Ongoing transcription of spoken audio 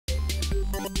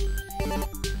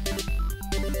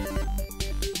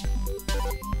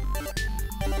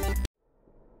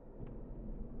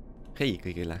Hei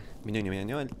kõigile, minu nimi on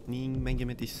Joel ning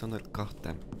mängime Dishonored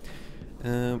 2.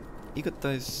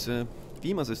 Igatahes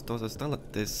viimasest osast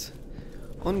alates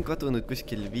on kadunud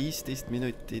kuskil 15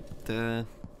 minutit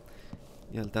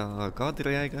nii-öelda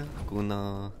kaadriaega,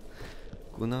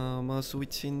 kuna ma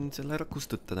suutsin selle ära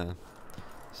kustutada.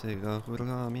 Seega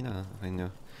hurraa mina,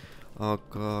 onju.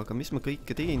 Aga mis ma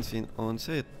kõike tegin siin on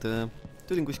see, et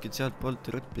tulin kuskilt sealt poolt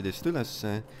röppidest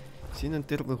ülesse. Siin on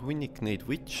terve hunnik neid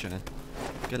witche,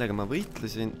 kellega ma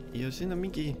võitlesin ja siin on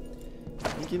mingi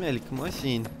imelik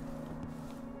masin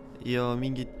ja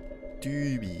mingid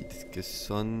tüübid,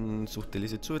 kes on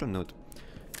suhteliselt surnud.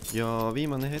 Ja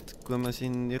viimane hetk, kui ma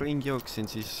siin ringi jooksin,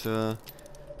 siis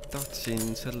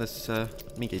tahtsin sellesse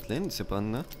mingeid lense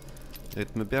panna,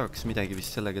 et me peaks midagi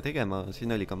vist sellega tegema,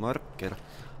 siin oli ka marker,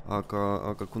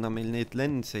 aga kuna meil neid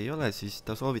lense ei ole, siis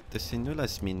ta soovitas siin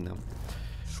üles minna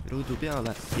ruudu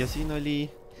peale ja siin oli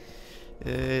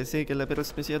see, kelle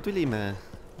pärast me siia tulime,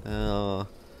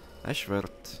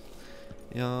 Ashford,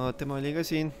 ja tema oli ka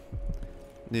siin.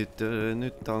 Nüüd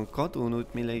ta on kadunud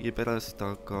millegi pärast,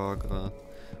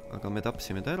 aga me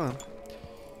tapsime ta ära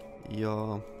ja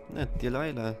näed,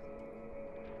 Talle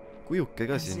kujuke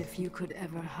ka siin.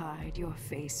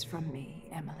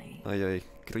 Ai,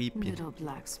 creepy.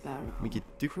 Mingi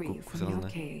tükkuku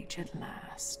saane.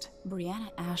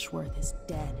 Brianna Ashworth is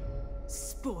dead.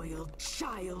 Spoiled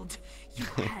child! You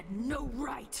had no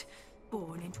right!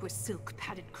 Born into a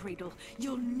silk-padded cradle,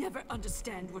 you'll never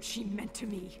understand what she meant to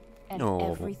me. And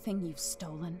everything you've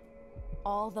stolen,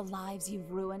 all the lives you've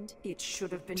ruined, it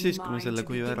should have been siis, kui me mine selle to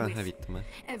kuju begin ära with. hävitame.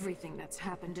 Everything that's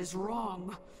happened is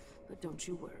wrong. But don't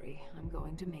you worry, I'm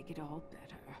going to make it all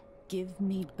better. give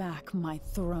me back my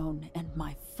throne and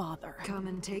my father. Come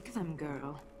and take them,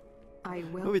 girl. I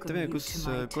Huvitav, welcome you kus to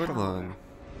my Korva on? tower.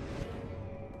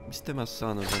 Mis temast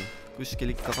saanud on? Kuskil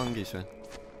ikka vangis või?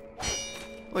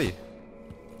 Oi!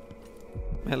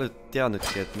 Ma ei ole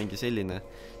teadnudki, et mingi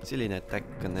selline attack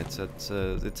on, et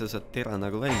sa saad tera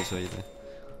nagu valmis hoida.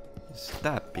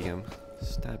 Stab pigem.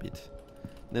 Stabid.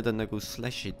 Need on nagu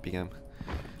slashid pigem.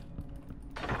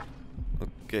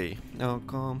 Okei,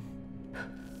 aga...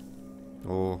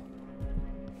 Oo.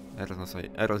 Ära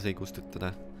sai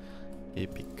kustutada.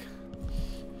 Epic.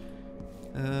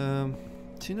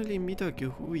 Siin oli midagi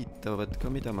huvitavat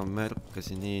ka, mida ma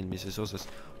märkasin eelmises osas.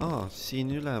 Siin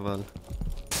üleval.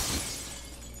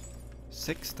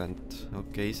 Sextant.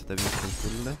 Okei, seda viiskond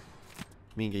tulla.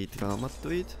 Mingeid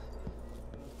raamatuid.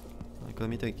 Aga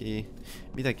midagi,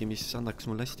 mis annaks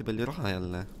mulle hästi palju raha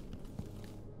jälle.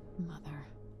 Mother,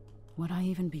 would I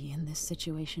even be in this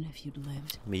situation if you'd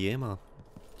lived? Meie ema.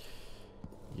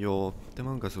 Joo,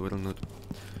 tema on ka surnud.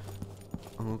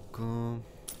 Aga...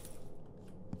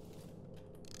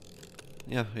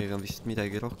 jah, ega vist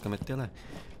midagi rohkemat ei ole.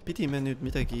 Pidime nüüd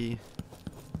midagi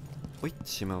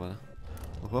otsima või?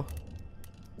 Ohoh.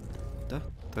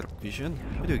 Dark Vision.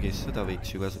 Muidugi, seda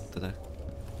võiks ju kasutada.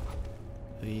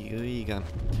 Õige.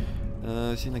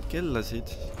 Siin on kellasid.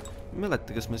 Ma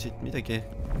mäleta, kas ma siit midagi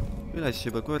üles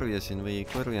juba korjasin või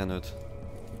korjanud.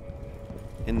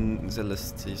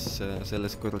 Sellest siis,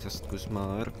 sellest korjast, kus ma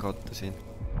ära kaotasin.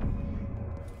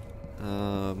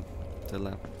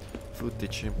 Selle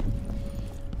footage'i.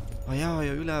 Ja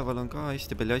üleval on ka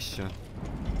hästi palju asju.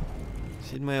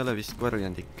 Siin ma ei ole vist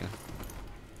korjanud ikka.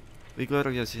 Või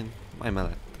korjasin, ma ei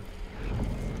mäleta.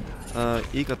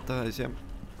 Igatahes jah.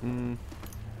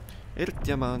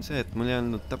 Eriti jama on see, et mul ei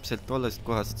olnud täpselt tollest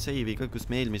kohast seivi ka, kus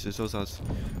me eelmises osas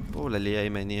pooleli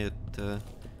jäime, nii et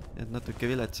natuke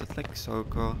viletsalt läks,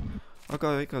 aga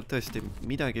ega tõesti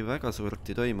midagi väga suurt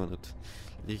ei toimunud.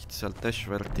 Lihtsalt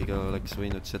Ashworthiga oleks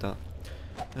võinud seda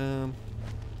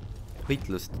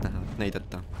võitlust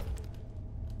näidata.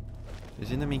 Ja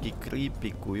siin on mingi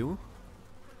creepy kuju.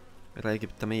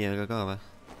 Räägib ta meiega ka või?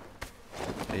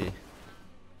 Ei.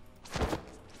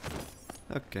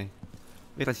 Okei.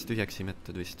 Veras tühjaks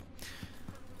imetud vist.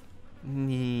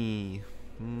 Nii.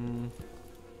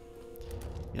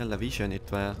 Jälle visionit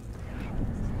vaja.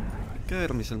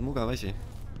 Käärmiselt mugav asi.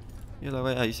 Ei ole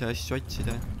vaja ise asju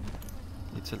otsida.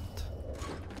 Lihtsalt...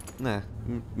 näe,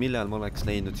 millal ma oleks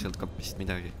leidnud sealt kapist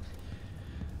midagi.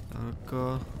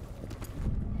 Aga...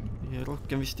 ja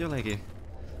rohkem vist ei olegi.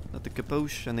 Natuke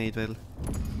potioneid veel.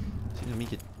 Siin on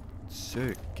mingid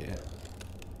sööki.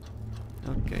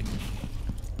 Okei.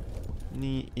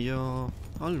 Nii, ja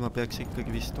all ma peaks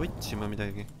ikkagi vist otsima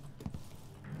midagi.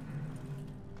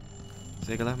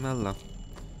 Seega lähme alla.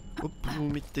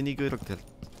 Mitte nii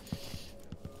kõrgelt.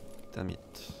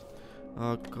 Dammit.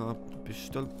 Aga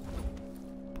püstol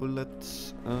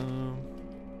bullets.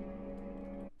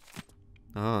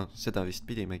 Seda vist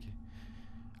pidimegi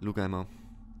lugema.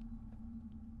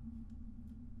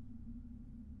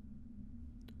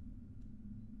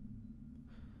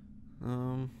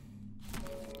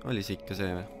 Oli see ikka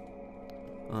see või?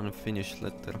 Unfinished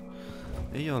letter.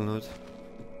 Ei olnud.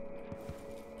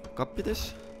 Kappides?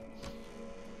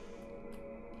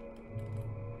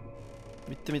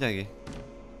 Mitte midagi.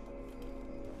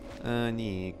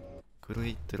 Nii.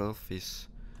 Creator office.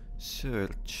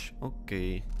 Search.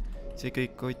 Okei. See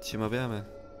kõik otsima peame.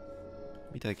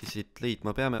 Midagi siit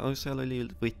leidma peame. Seal oli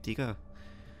võti ka.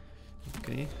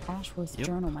 Okei. Ashworth's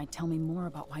journal might tell me more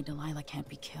about why Delilah can't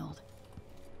be killed.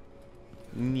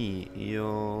 Nii, ja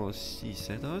siis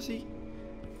edasi.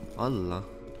 Alla.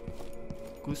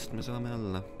 Kust me saame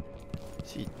alla?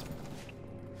 Siit.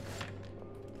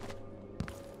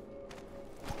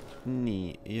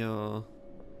 Nii, ja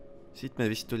siit me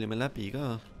vist tulime läbi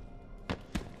ka.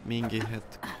 Mingi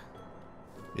hetk.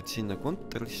 Et sinna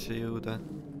kontorisse jõuda.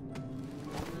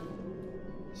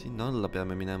 Sinna alla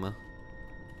peame minema.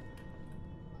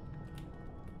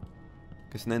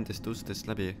 Kas nendest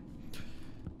ustest läbi?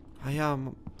 Jaa,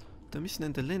 mis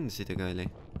nende lensidega oli?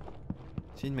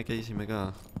 Siin me käisime ka.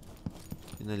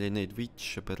 Siin oli neid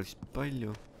witch'e päris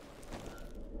palju.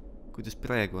 Kuidas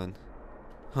praegu on?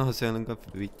 Seal on ka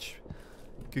witch.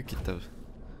 Kükitav.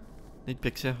 Neid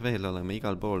peaks jah veel olema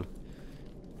igal pool.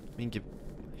 Mingi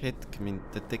hetk mind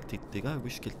detektiti ka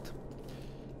kuskilt.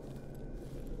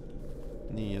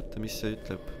 Nii, oota, mis see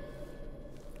ütleb?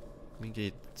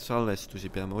 Mingeid salvestusi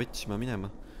peame otsima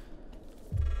minema.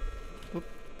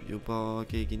 Juba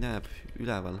keegi näeb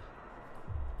üleval.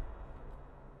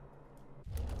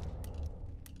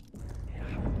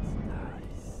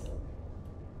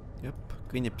 Jep,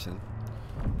 kõnnib seal.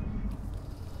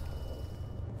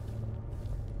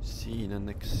 Siin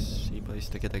õnneks ei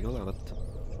paista kedagi olevat.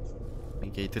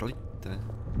 Mingeid rotte.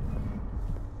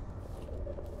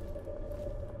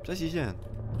 Mis asi see on?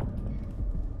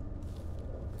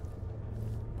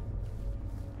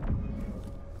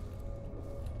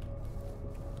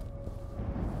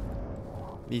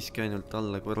 Viiski ainult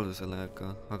alla kordusele,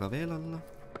 aga veel alla.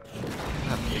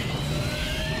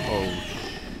 Oh,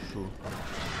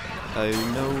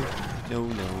 no.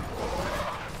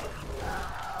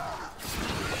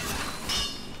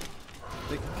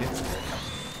 Tekki.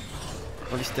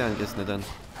 Ma vist tean, kes need on.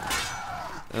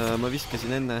 Ma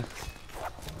viskasin enne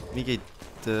mingeid,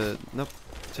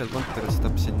 seal kontoris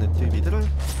tapsin need tüübid ära.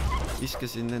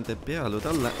 Viskasin nende pealud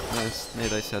alla,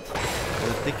 need asjad.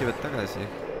 Nad tekivad tagasi.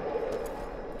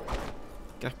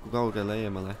 Kähku kaugele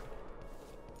eemale.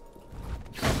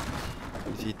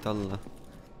 Siit alla.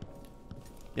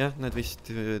 Jah, nad vist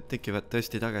tekivad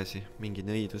tõesti tagasi mingi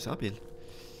nõiduse abil.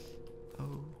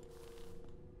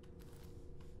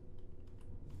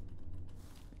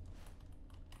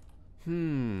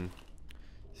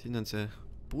 Siin on see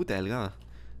pudel ka.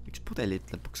 Üks pudelit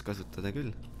lõpuks kasutada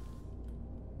küll.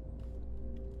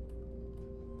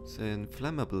 See on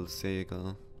flammable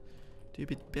seega.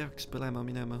 Tüübid peaks põlema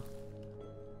minema.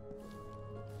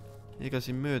 Ega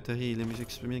siin mööda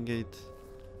hiilimiseks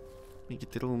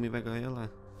mingit ruumi väga ei ole.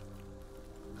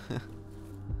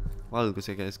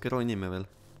 Valguse käes ka ronime veel.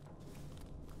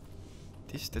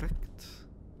 Distract.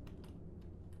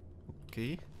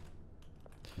 Okei.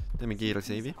 Teeme kiire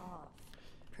seivi.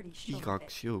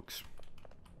 Igaks juhuks.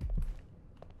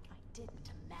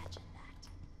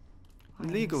 Nad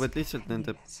liiguvad lihtsalt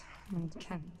nende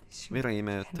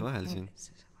vereimejate vahel siin.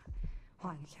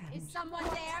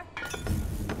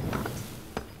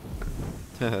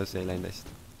 See ei läinud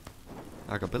hästi.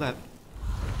 Aga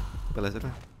põles ära.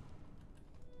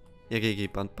 Ja keegi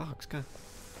ei pannud pahaks ka.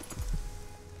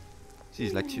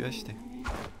 Siis läks ju hästi.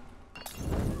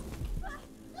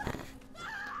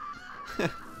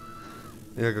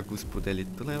 Aga kus pudelid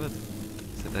tulevad?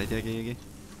 Seda ei tea keegi.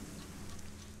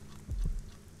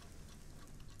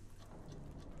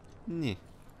 Nii,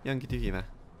 ja ongi tühi või?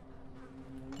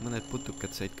 Mõned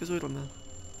putukad said ka surma.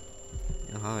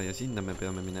 Ahaa, ja sinna me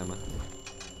peame minema.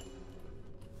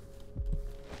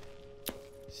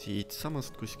 Siit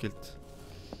samast kuskilt.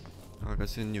 Aga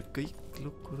see on ju kõik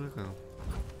lukku taga.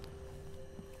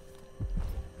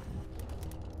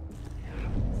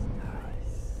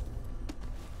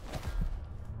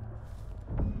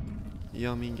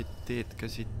 Ja mingit teed ka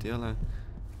siit ei ole.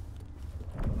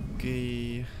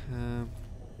 Okei.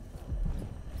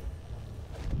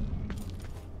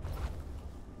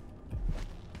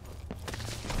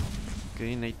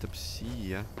 Okei, näitab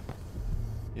siia.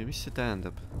 Ja mis see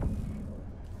tähendab?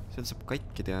 Seal saab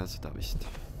katki teha seda vist.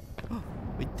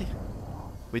 Võti.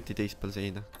 Võti teispool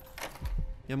seina.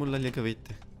 Ja mul oli ka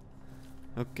võti.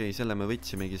 okei, selle me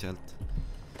võtsimegi sealt.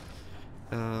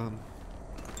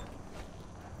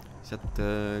 Sealt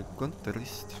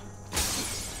kontorist.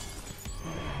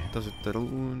 Tasuta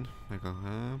ruun, väga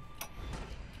hea.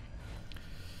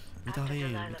 Mida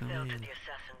veel, mida veel?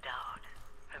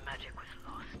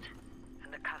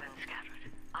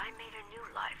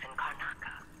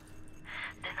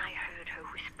 Then I heard her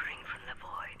whispering from the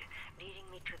void, leading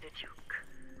me to the Duke,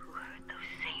 who heard those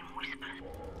same whispers.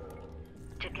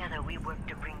 Together we worked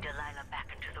to bring Delilah back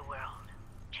into the world,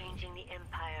 changing the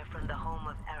Empire from the home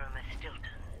of Aramis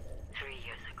Stilton 3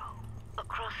 years ago.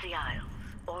 Across the Isles,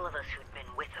 all of us who'd been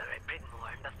with her at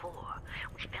Brigmore and before,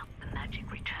 we felt the magic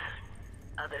return.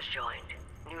 Others joined,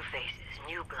 new faces,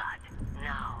 new blood.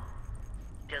 Now,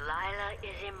 Delilah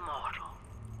is immortal,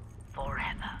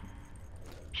 forever.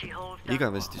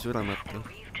 Igavesti surematu.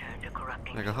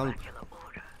 Väga halb.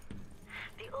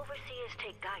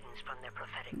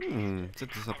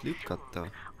 Seda saab lükata.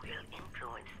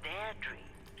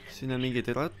 Siin on mingid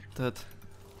rattad.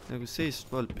 Nagu seest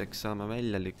poolt peaks saama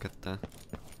välja lükata.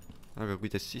 Aga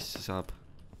kuidas sisse saab?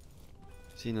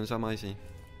 Siin on sama asi.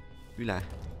 Üle.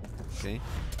 Okei.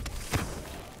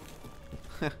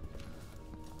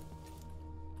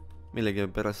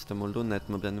 Millegi pärast on mul tunne, et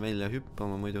ma pean välja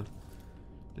hüppama muidu.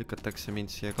 Lükatakse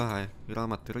mind siia 2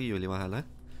 raamatu riiuli vahele.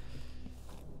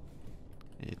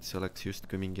 Et see oleks just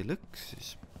kui mingi lõks siis.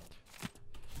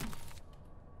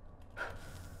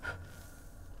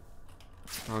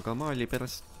 Aga maali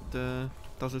pärast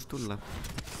tasus tulla.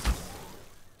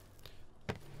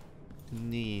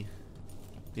 Nii.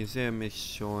 Ja see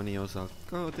missiooni osa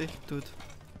ka tehtud.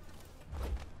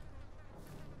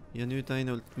 Ja nüüd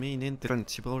ainult main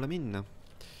entrance'i poole minna.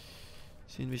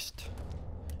 Siin vist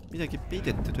midagi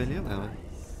peidetud veel ei ole või?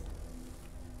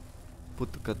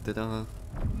 Putukate taha.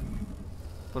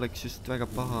 Poleks just väga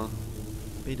paha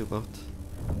peidukoht.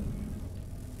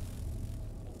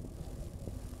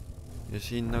 Ja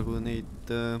siin nagu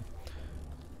neid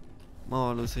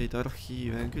maa-aluseid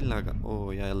arhiive on küll, aga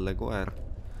jälle koer.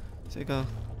 Seega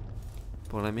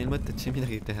pole meil mõtet siin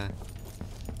midagi teha.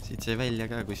 Siit sai välja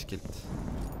ka kuskilt.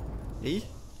 Ei?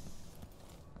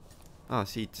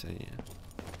 Siit sai.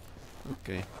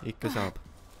 Okei, ikka saab.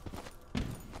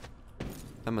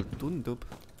 Vähemalt tundub.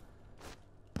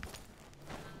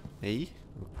 Ei?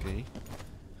 Okei.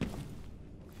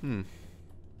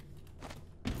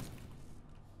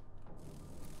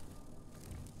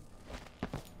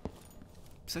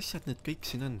 Mis asjad need kõik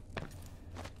siin on?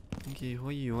 Mingi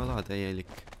hoiuala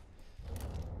täielik.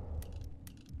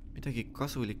 Midagi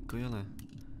kasulikku ei ole.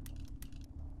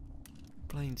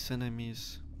 Blind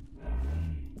enemies.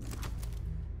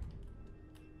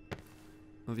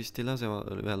 Ma vist ei lase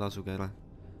ühe lasuga ära.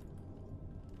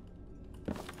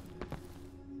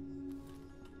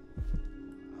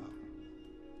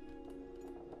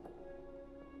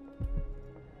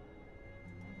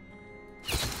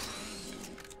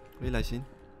 Või lasin.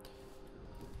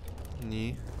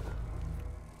 Nii.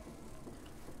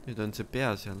 Nüüd on see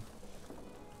pea seal.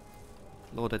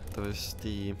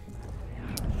 Loodetavasti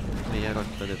ei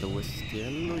ärata teda uuesti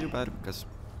ellu, juba ärkas.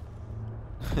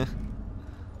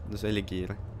 No see oli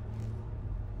kiire.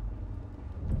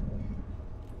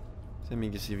 See on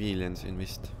mingi siviilien siin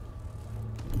vist.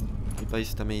 Ei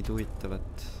paista meid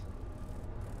huvitavat.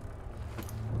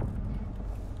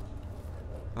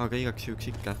 Aga igaks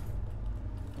juhuks ikka.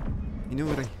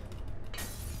 Minuri.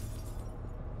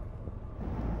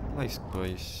 Laisk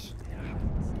poiss.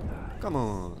 Come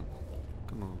on.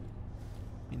 Come on.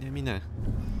 Mine.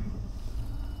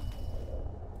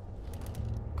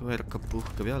 Koerkab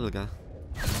puhkab jalga.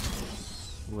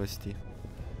 Uuesti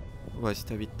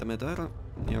hävitame ta ära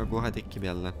ja kohe tekib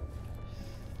jälle.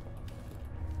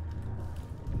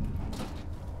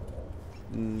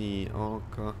 Nii,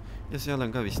 aga... Ja seal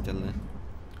on ka vist jälle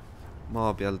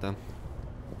maa peal ta.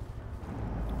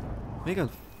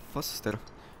 Megan Foster,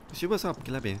 kas juba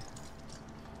saabki läbi?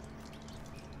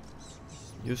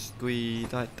 Just kui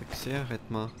tahetakse jah, et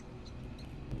ma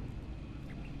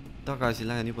tagasi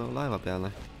lähen juba laeva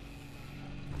peale.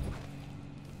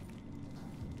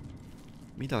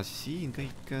 Mida siin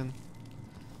kõik on?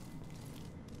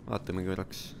 Vaatame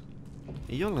korraks.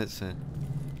 Ei ole see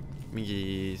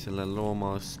mingi selle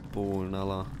loomast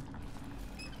puunala.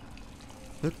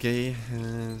 Okei,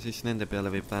 siis nende peale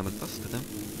võib vähemalt astuda.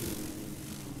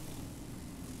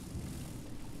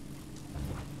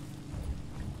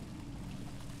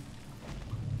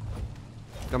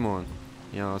 Come on.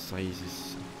 Ja sai siis.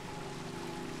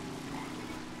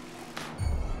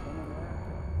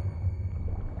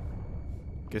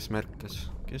 Kes märkas?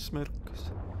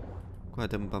 Kohe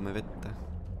tõmbame vette.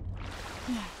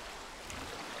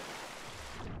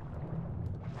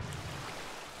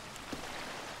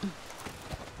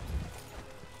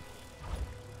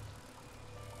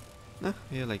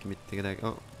 ei olegi mitte kedagi.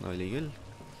 Oh, no oli küll.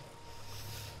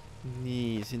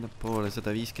 Nii, sinnapoole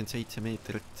 157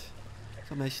 meetrit.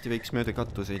 Saame hästi võiks mööda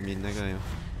katuseid minna ka ju.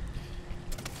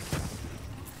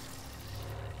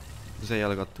 See ei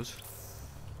ole katus.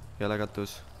 Ei ole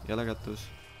katus. Ei ole katus.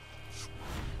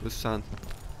 Kus saan?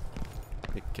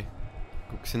 Äkki.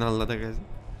 Kuksin alla tagasi.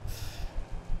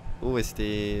 Uuesti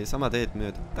sama teed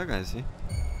mööda tagasi.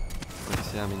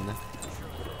 Oleks hea minna.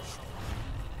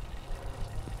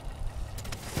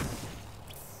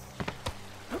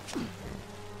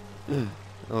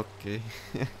 Okei.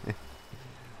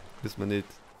 Kus ma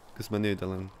nüüd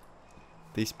olen?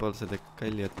 Teispool seda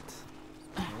kaljat.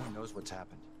 No one knows what's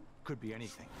happened. Could be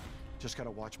anything. Just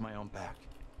gotta watch my own back.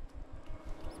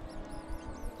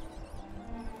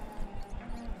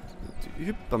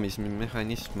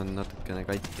 Hüppamismehhanism on natukene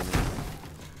katkine.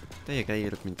 Teie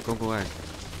käirab mind kogu aeg.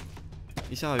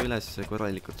 Ei saa üles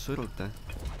korralikult suruda.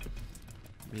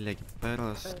 Millegi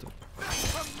pärast.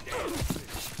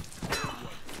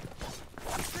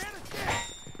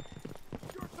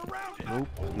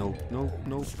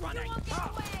 Nope.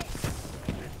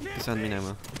 Ikka saan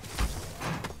minema.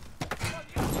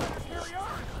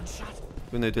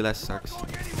 Kui nüüd üles saaks.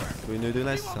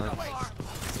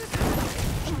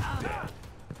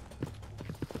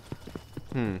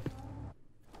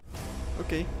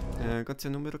 Okei, katse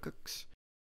number 2.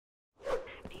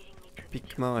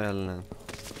 Pikk maa jälle.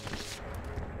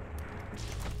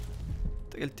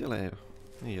 Tegelikult ei ole ju.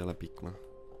 Ei ole pikk maa.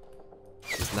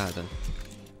 Siit lähedal.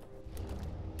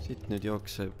 Siit nüüd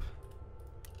jookseb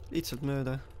lihtsalt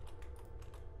mööda.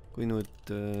 Kui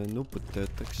nüüd nupud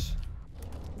töötaks.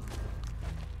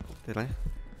 Tere.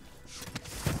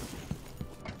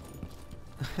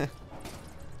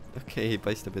 Okei,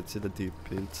 paistab, et seda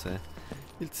tüüpi üldse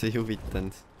ei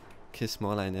huvitanud, kes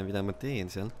ma olen ja mida ma teen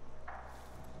seal.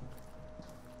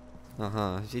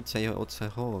 Ahaa, siit sai otse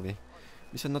hoovi,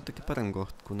 mis on natuke parem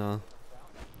koht, kuna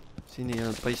siin ei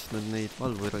olnud paistnud neid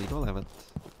valvureid olevat.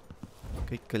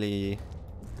 Kõik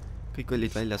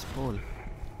olid väljaspool.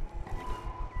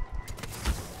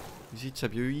 Siit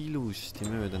saab ju ilusti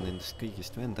mööda nendest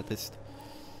kõigist vendadest.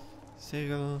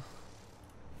 Seega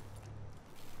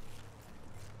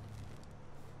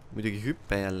muidugi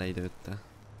hüppe jälle ei tööta.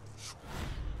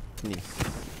 Nii.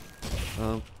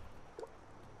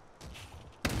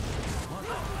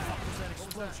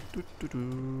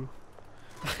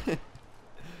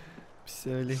 Mis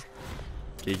see oli?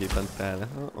 Keegi ei pannud peale.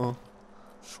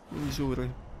 Mingi suur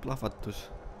plahvatus.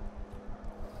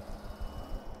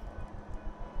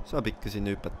 Saab ikka sinna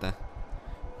hüpata.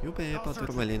 Jube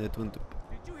ebaturvaline tundub.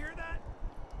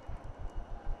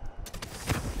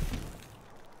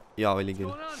 Jaa, oli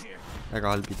küll.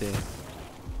 Väga halb idee.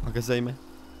 Aga saime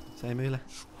üle.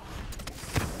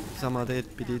 Sama teed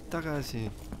pidi tagasi.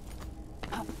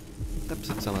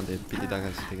 Täpselt sama teed pidi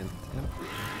tagasi tegelikult, jah.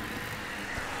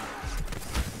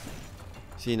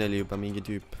 Siin oli juba mingi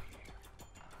tüüp.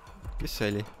 Kes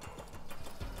see oli?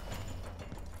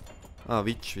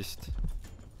 Witch vist.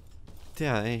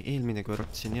 Tea, eelmine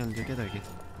kord siin ei olnud ju kedagi.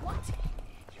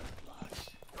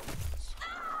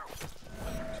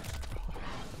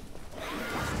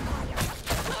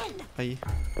 Ai.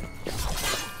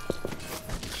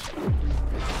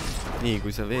 Nii,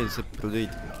 kui sa veel sõpru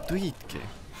tõidki.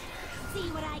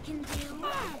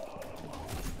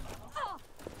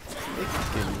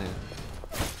 Ekkimine.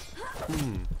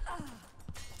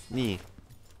 Nii,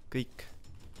 kõik.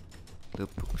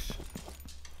 Lõpuks.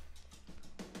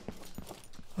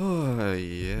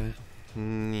 Oi,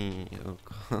 nii,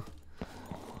 aga...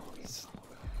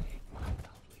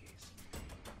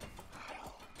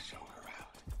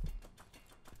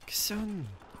 Kes see on?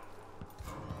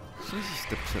 See siis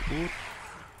täpselt...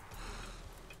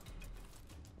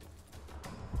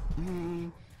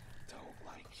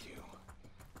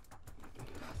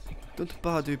 Tundub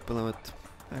paha tüüp olevat.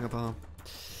 Väga paha.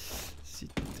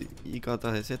 Siit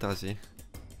igatahes edasi.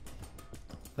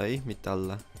 Ei, mitte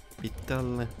alla. Mitte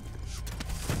alla.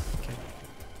 Okay.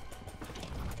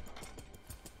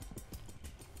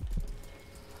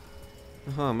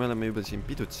 Ahaa, me oleme juba siin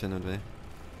pidutsenud või?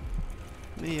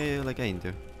 Meie ei ole käinud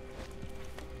ju.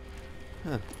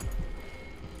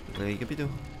 Õige pidu.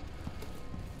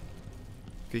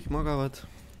 Kõik magavad.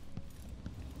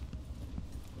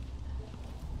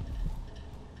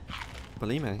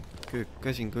 Pole ime, köök ka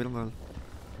siin kõrval.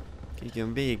 Keegi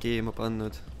on vee keema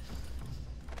pannud.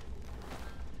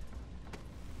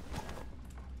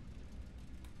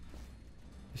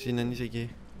 Siin on isegi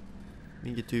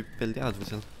mingi tüüp veel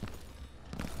teadvusel.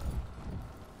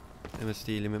 Me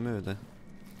stiilime mööda.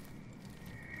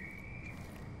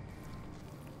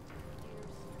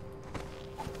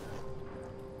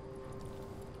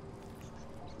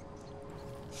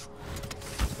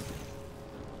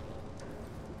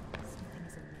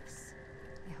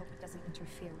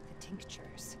 interfere with the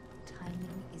tinctures.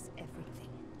 Timing is everything.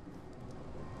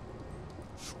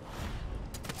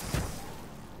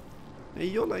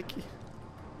 ei olegi.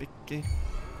 Pikki.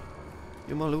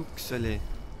 Jumala uks oli. I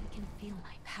can feel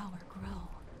my power grow.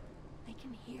 I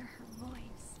can hear her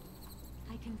voice.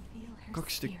 I can feel her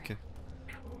 2 tükki.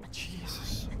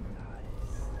 Jesus.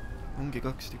 Ongi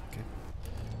 2 tükki.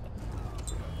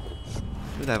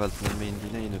 Ülevalt on mind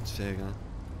ei näinud seega.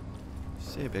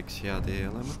 See peaks hea tee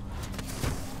olema.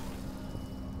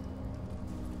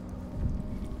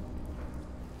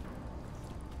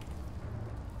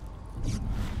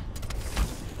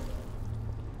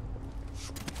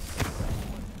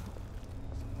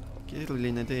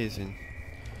 Keeruline tee siin.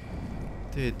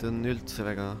 Teed on üldse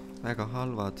väga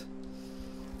halvad.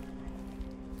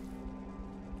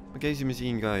 Me käisime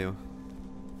siin ka ju.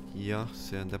 Jah,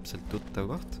 see on täpselt tuttav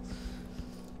koht.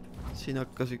 Siin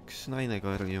hakkas üks naine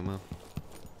karjuma.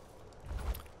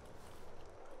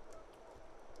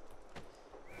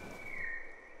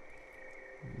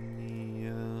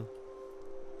 Nii,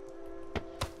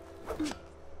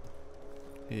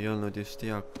 ei olnud just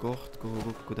hea koht, kuhu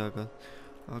kukkuda,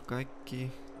 aga äkki...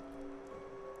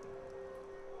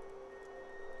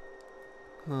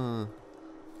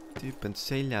 Tüüp on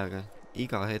seljaga.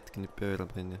 Iga hetk nüüd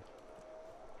pöörab, onju.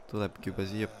 Tulebki juba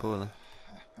siia poole.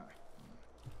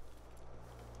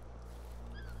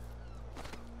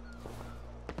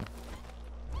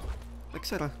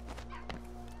 Läks ära.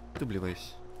 Tubli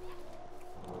poiss.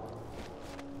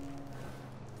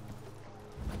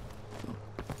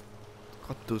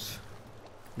 Katus.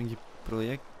 Mingi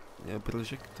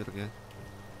projektorga.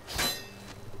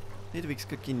 Neid võiks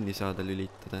ka kinni saada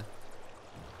lülitada.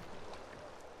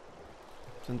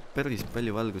 See on päris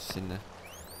palju valgust sinna.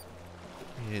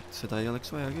 Et seda ei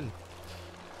oleks vaja küll.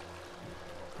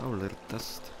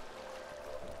 Aulõrtast.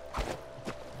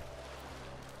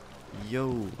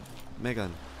 Jou,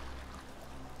 Megan.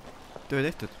 Töö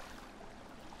tehtud.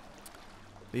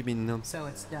 Võib minna. So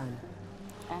it's done.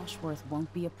 Ashworth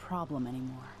won't be a problem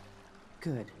anymore.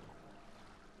 Good.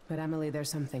 But Emily, there's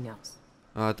something else.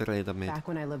 Ta reedab meid. Back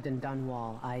when I lived in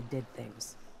Dunwall, I did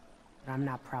things that I'm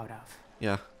not proud of.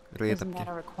 Jah, Isn't reedabki. that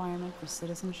a requirement for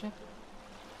citizenship?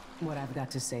 What I've got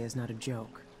to say is not a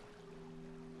joke.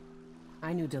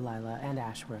 I knew Delilah and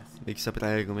Ashworth. Miks sa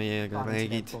praegu meiega Bought into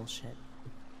their räägid? bullshit,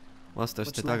 Vastaste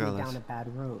which led me tagalas. down a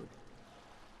bad road.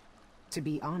 To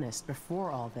be honest,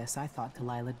 before all this, I thought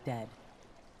Delilah dead.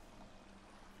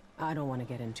 I don't want to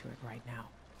get into it right now.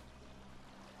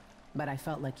 But I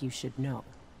felt like you should know.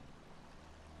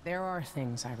 There are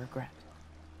things I regret.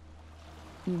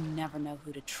 You never know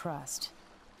who to trust,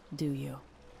 do you?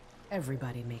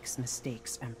 Everybody makes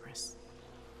mistakes, Empress.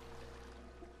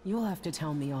 You'll have to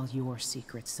tell me all your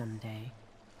secrets someday.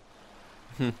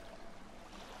 Are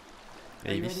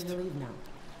Ei you ready vist. to leave now?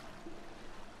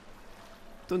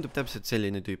 Tundub täpselt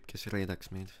selline tüüp, kes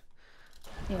reedaks meid.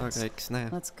 Yes. Aga eks näe.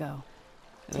 Let's go.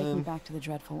 Take me back to the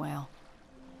dreadful whale.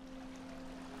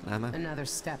 Läheme. Another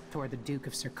step toward the Duke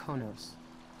of Serkonos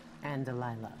and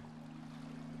Delilah.